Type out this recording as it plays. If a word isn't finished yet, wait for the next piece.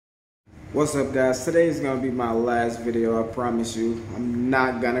What's up, guys? Today is gonna be my last video. I promise you. I'm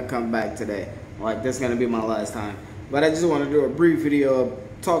not gonna come back today. Like, this is gonna be my last time. But I just want to do a brief video of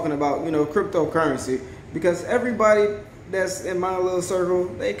talking about, cryptocurrency, because everybody that's in my little circle,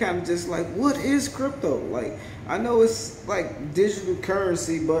 they kind of just like, what is crypto? Like, I know it's like digital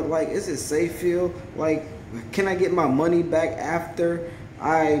currency, but like, is it safe? Feel like, can I get my money back after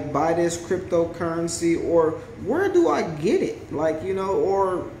I buy this cryptocurrency, or where do I get it? Like,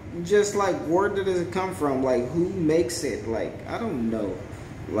 or just like, where does it come from? Like, who makes it? Like, I don't know.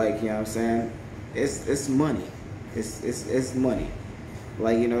 Like, you know what I'm saying? It's money. It's money.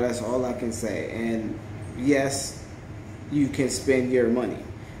 Like, that's all I can say. And yes, you can spend your money.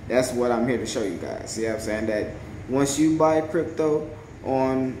 That's what I'm here to show you guys. You know what I'm saying? That once you buy crypto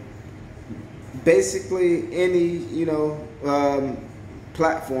on basically any,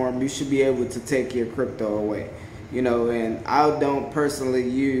 platform, you should be able to take your crypto away. And I don't personally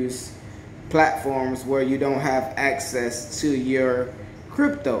use platforms where you don't have access to your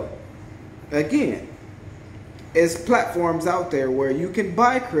crypto. Again, it's platforms out there where you can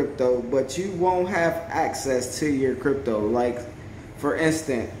buy crypto, but you won't have access to your crypto. Like, for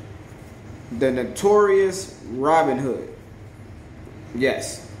instance, the notorious Robinhood.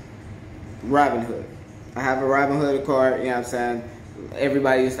 Yes, Robinhood. I have a Robinhood card, you know what I'm saying?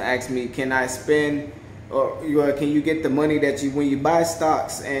 Everybody used to ask me, can I spend, or can you get the money that when you buy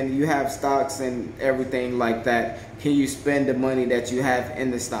stocks and you have stocks and everything like that, can you spend the money that you have in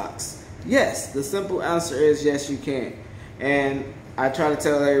the stocks? Yes, the simple answer is yes, you can. And I try to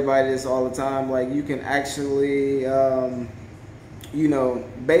tell everybody this all the time, like, you can actually,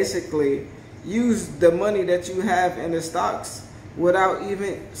 basically use the money that you have in the stocks without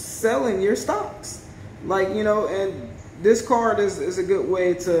even selling your stocks. Like, and this card is a good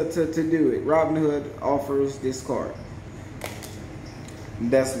way to do it. Robinhood offers this card.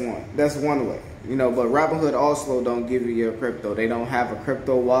 That's one way. But Robinhood also don't give you your crypto. They don't have a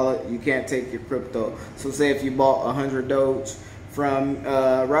crypto wallet. You can't take your crypto. So say if you bought 100 Doge from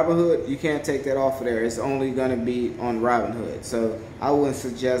Robinhood, you can't take that off of there. It's only gonna be on Robinhood. So I wouldn't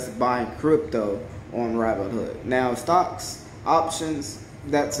suggest buying crypto on Robinhood. Now, stocks, options,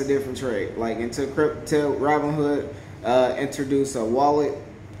 that's a different trade. Like, until Robinhood introduce a wallet,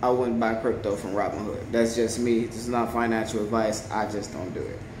 I wouldn't buy crypto from Robinhood. That's just me. This is not financial advice. I just don't do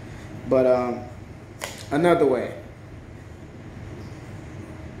it. But another way,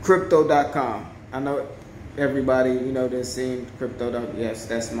 crypto.com. I know everybody, that's seen crypto. Yes,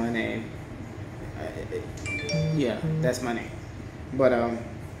 that's my name. Yeah, that's my name. But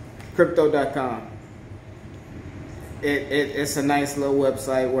crypto.com. It's a nice little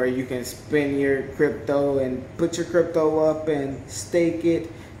website where you can spend your crypto and put your crypto up and stake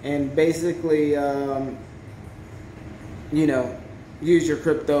it, and basically, use your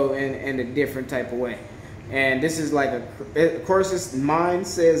crypto in a different type of way. And this is like of course, mine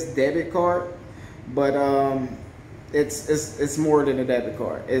says debit card, but it's more than a debit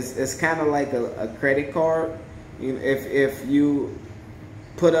card. It's kind of like a credit card. If you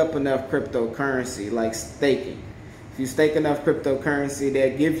put up enough cryptocurrency, like staking. If you stake enough cryptocurrency,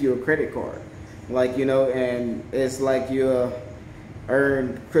 they'll give you a credit card. Like, and it's like you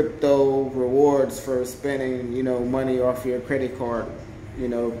earn crypto rewards for spending, money off your credit card,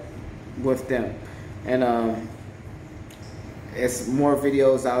 with them. And it's more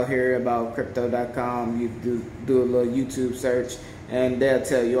videos out here about crypto.com. You do a little YouTube search, and they'll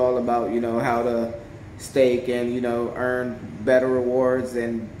tell you all about, how to stake and, earn better rewards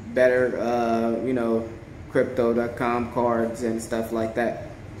and better, crypto.com cards and stuff like that.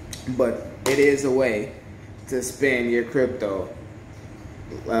 But it is a way to spend your crypto,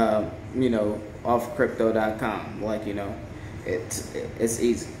 off crypto.com. Like, it's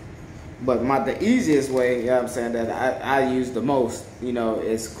easy. But the easiest way, I'm saying, that I use the most,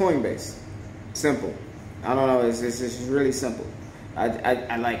 is Coinbase. Simple. I don't know, it's just really simple.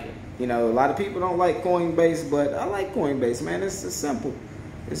 I like it. A lot of people don't like Coinbase, but I like Coinbase, man. It's just simple.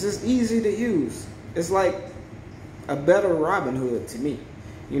 It's just easy to use. It's like a better Robinhood to me,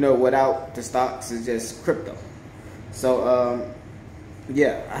 without the stocks. It's just crypto. So,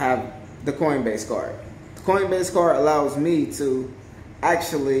 yeah, I have the Coinbase card. The Coinbase card allows me to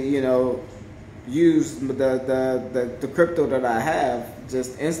actually, use the crypto that I have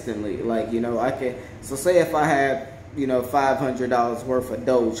just instantly. Like, I can, so say if I had, $500 worth of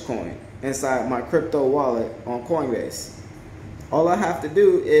Dogecoin inside my crypto wallet on Coinbase, all I have to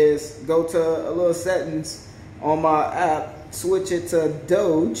do is go to a little settings on my app, switch it to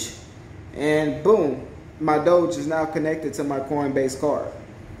Doge, and boom, my Doge is now connected to my Coinbase card.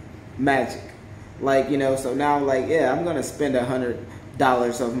 Magic. Like, so now, like, yeah, I'm gonna spend $100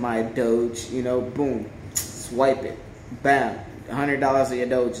 dollars of my Doge, you know, boom, swipe it, bam, $100 of your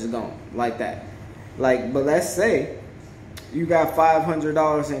Doge is gone, like that. Like, but let's say you got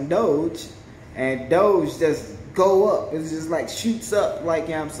 $500 in Doge, and Doge just go up. It's just like shoots up, like,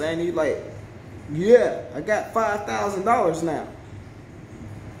 you know what I'm saying? You like, yeah, I got $5,000 now.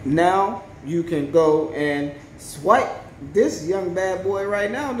 Now you can go and swipe this young bad boy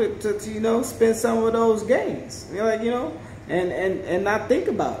right now to you know, spend some of those gains. You know, like, you know, and not think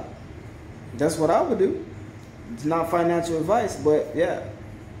about it. That's what I would do. It's not financial advice, but yeah,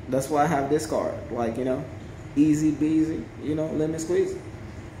 that's why I have this card. Like, you know, easy peasy, you know, lemon squeezy.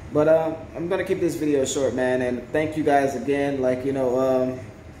 But I'm gonna keep this video short, man, and thank you guys again, like, you know,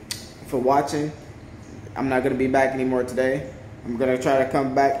 for watching. I'm not gonna be back anymore today. I'm gonna try to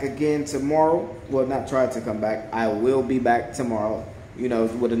come back again tomorrow. Well, not try to come back. I will be back tomorrow, you know,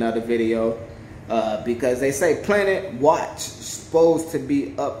 with another video, because they say Planet Watch is supposed to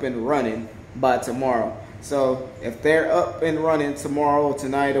be up and running by tomorrow. So if they're up and running tomorrow,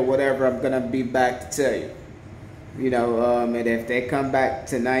 tonight, or whatever, I'm gonna be back to tell you. You know, and if they come back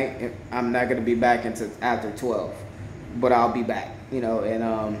tonight, I'm not gonna be back until after 12, but I'll be back. You know,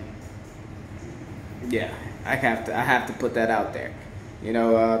 and yeah, I have to put that out there. You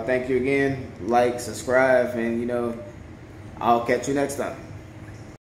know, thank you again. Like, subscribe, and you know, I'll catch you next time.